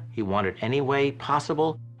data, he wanted any way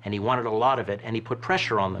possible, and he wanted a lot of it, and he put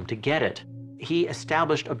pressure on them to get it. He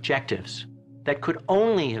established objectives that could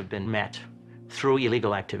only have been met through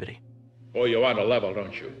illegal activity. Oh, you want a level,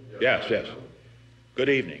 don't you? Yes, yes. Good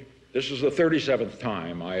evening. This is the 37th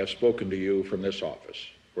time I have spoken to you from this office,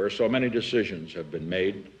 where so many decisions have been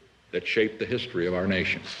made that shape the history of our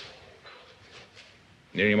nation.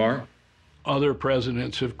 Need any more? other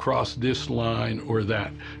presidents have crossed this line or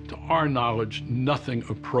that. To our knowledge, nothing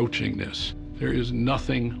approaching this. There is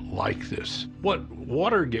nothing like this. What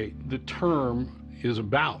Watergate, the term, is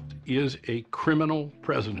about is a criminal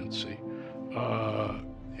presidency.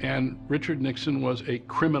 And Richard Nixon was a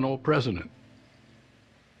criminal president.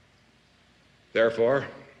 Therefore,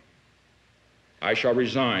 I shall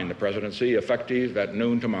resign the presidency effective at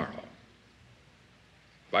noon tomorrow.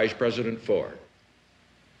 Vice President Ford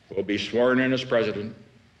will be sworn in as president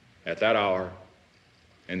at that hour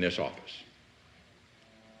in this office.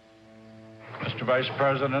 Mr. Vice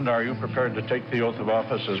President, are you prepared to take the oath of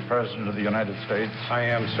office as President of the United States? I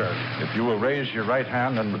am, sir. If you will raise your right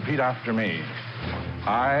hand and repeat after me.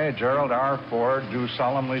 I, Gerald R. Ford, do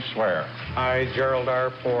solemnly swear. I, Gerald R.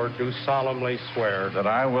 Ford, do solemnly swear that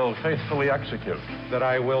I will faithfully execute. That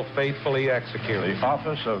I will faithfully execute. The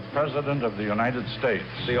office of President of the United States.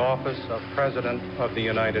 The office of President of the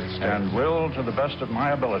United States. And will, to the best of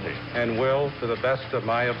my ability. And will, to the best of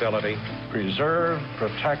my ability. Preserve,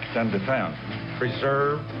 protect, and defend.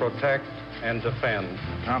 Preserve, protect, and defend.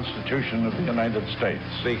 The Constitution of the United States.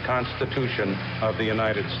 The Constitution of the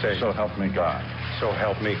United States. So help me God. So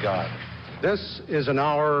help me God. This is an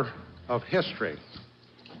hour of history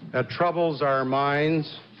that troubles our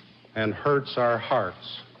minds and hurts our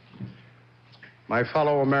hearts. My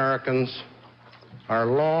fellow Americans, our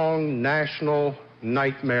long national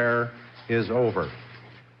nightmare is over.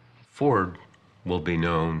 Ford will be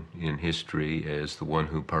known in history as the one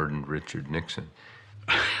who pardoned Richard Nixon.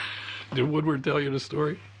 Did Woodward tell you the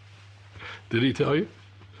story? Did he tell you?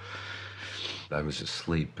 I was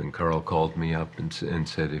asleep, and Carl called me up and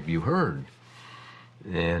said, "Have you heard?"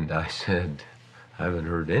 And I said, "I haven't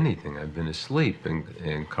heard anything. I've been asleep."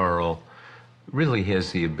 And Carl really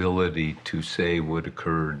has the ability to say what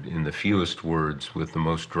occurred in the fewest words with the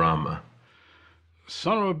most drama.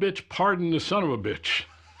 Son of a bitch, pardon the son of a bitch.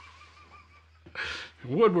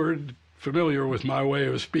 Woodward, familiar with my way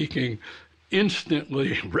of speaking,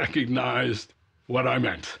 instantly recognized what I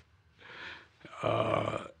meant.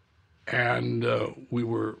 And we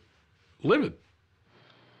were livid.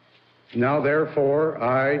 Now, therefore,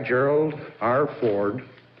 I, Gerald R. Ford,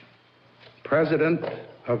 President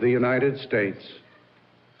of the United States,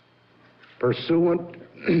 pursuant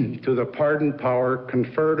to the pardon power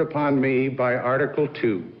conferred upon me by Article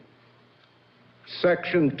 2,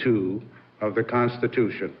 Section 2 of the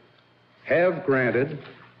Constitution, have granted,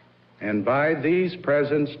 and by these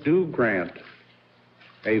presents do grant,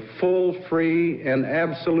 a full, free, and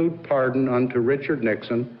absolute pardon unto Richard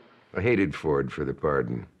Nixon. I hated Ford for the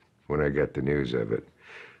pardon when I got the news of it.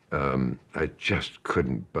 I just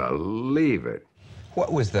couldn't believe it.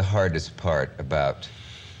 What was the hardest part about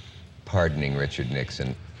pardoning Richard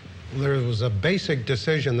Nixon? There was a basic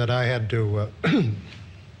decision that I had to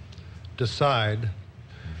decide.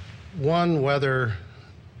 One, whether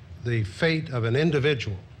the fate of an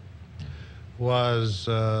individual was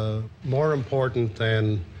more important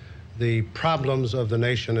than the problems of the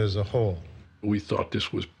nation as a whole. We thought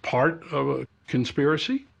this was part of a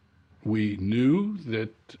conspiracy. We knew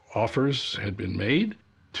that offers had been made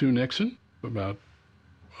to Nixon about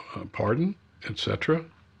pardon, etc.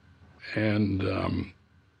 And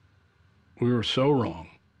we were so wrong.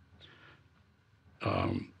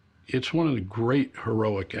 It's one of the great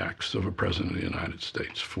heroic acts of a president of the United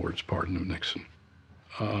States, Ford's pardon of Nixon.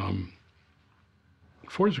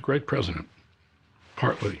 Ford's a great president,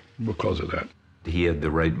 partly because of that. He had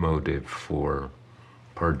the right motive for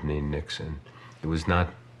pardoning Nixon. It was not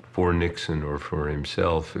for Nixon or for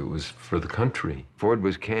himself, it was for the country. Ford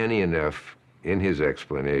was canny enough in his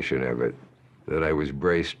explanation of it that I was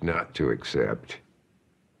braced not to accept,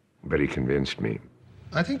 but he convinced me.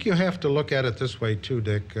 I think you have to look at it this way too,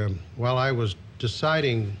 Dick. While I was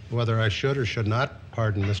deciding whether I should or should not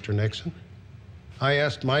pardon Mr. Nixon, I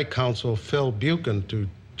asked my counsel, Phil Buchan, to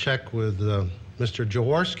check with Mr.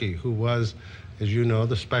 Jaworski, who was, as you know,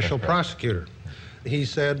 the special prosecutor. He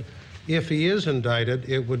said, if he is indicted,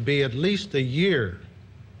 it would be at least a year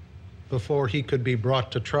before he could be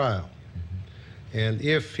brought to trial. And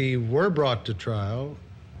if he were brought to trial,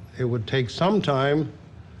 it would take some time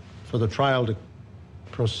for the trial to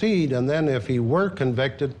proceed, and then if he were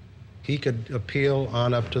convicted, he could appeal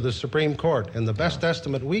on up to the Supreme Court. And the best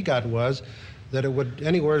estimate we got was that it would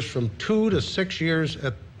anywhere from 2 to 6 years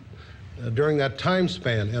during that time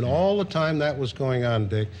span. And all the time that was going on,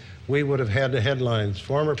 Dick, we would have had the headlines,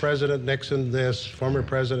 former President Nixon this, former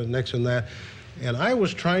President Nixon that. And I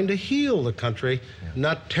was trying to heal the country,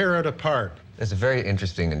 not tear it apart. There's a very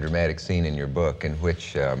interesting and dramatic scene in your book in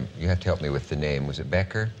which, you have to help me with the name, was it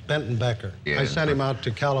Becker? Benton Becker. Yeah. I sent him out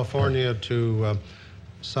to California to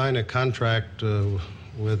sign a contract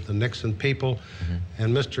with the Nixon people,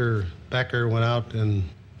 and Mr. Becker went out and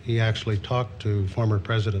he actually talked to former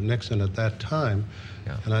President Nixon at that time,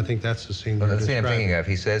 and I think that's the scene Well, you're the scene I'm describing. thinking of,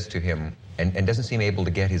 he says to him, and doesn't seem able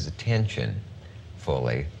to get his attention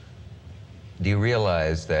fully, do you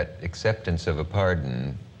realize that acceptance of a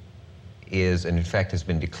pardon is, and in fact has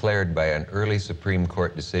been declared by an early Supreme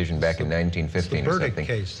Court decision back in 1915 or something? It's the verdict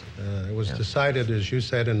case. It was decided, as you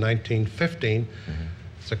said, in 1915.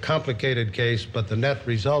 It's a complicated case, but the net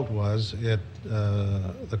result was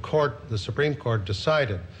the Supreme Court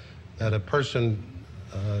decided that a person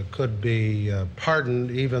could be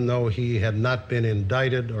pardoned even though he had not been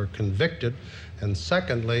indicted or convicted. And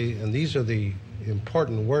secondly, and these are the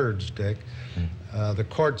important words, Dick, the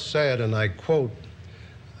court said, and I quote,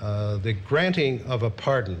 the granting of a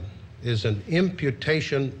pardon is an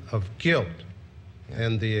imputation of guilt,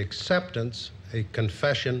 and the acceptance a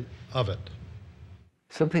confession of it.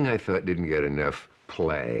 Something I thought didn't get enough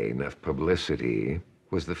play, enough publicity,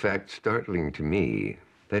 was the fact, startling to me,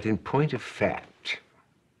 that in point of fact,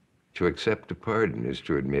 to accept a pardon is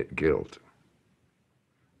to admit guilt.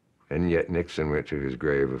 And yet Nixon went to his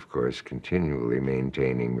grave, of course, continually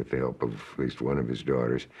maintaining, with the help of at least one of his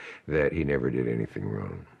daughters, that he never did anything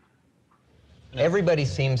wrong. Everybody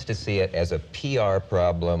seems to see it as a PR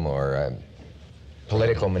problem or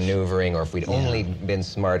political maneuvering, or if we'd only been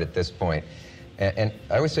smart at this point. And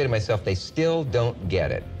I always say to myself, they still don't get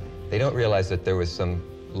it. They don't realize that there was some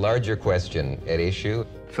larger question at issue.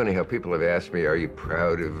 Funny how people have asked me, are you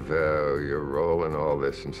proud of your role in all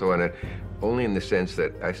this and so on, and only in the sense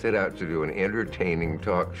that I set out to do an entertaining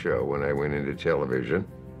talk show when I went into television,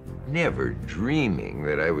 never dreaming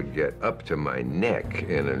that I would get up to my neck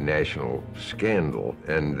in a national scandal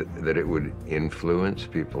and that it would influence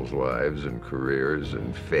people's lives and careers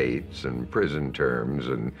and fates and prison terms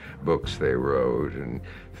and books they wrote and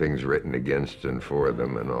things written against and for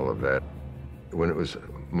them and all of that. When it was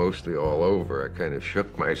mostly all over, I kind of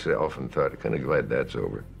shook myself and thought, kind of glad that's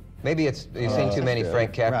over. Maybe it's, you've seen too many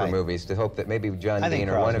Frank Capra movies to hope that maybe John Dean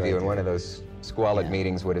or one of you in one of those squalid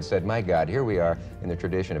meetings would have said, my God, here we are in the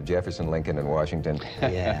tradition of Jefferson, Lincoln, and Washington,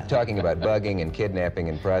 talking about bugging and kidnapping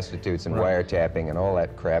and prostitutes and wiretapping and all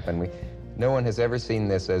that crap, and no one has ever seen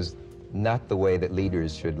this as not the way that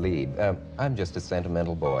leaders should lead. I'm just a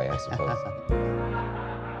sentimental boy, I suppose.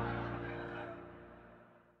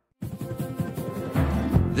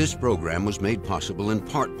 This program was made possible in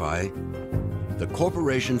part by the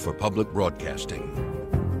Corporation for Public Broadcasting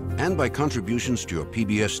and by contributions to your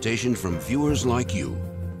PBS station from viewers like you.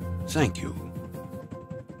 Thank you.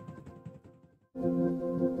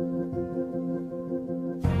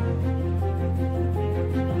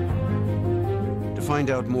 To find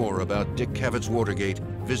out more about Dick Cavett's Watergate,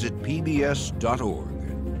 visit pbs.org.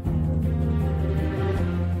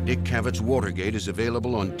 Dick Cavett's Watergate is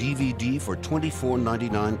available on DVD for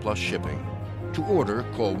 $24.99 plus shipping. To order,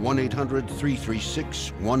 call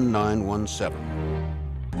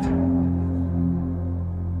 1-800-336-1917.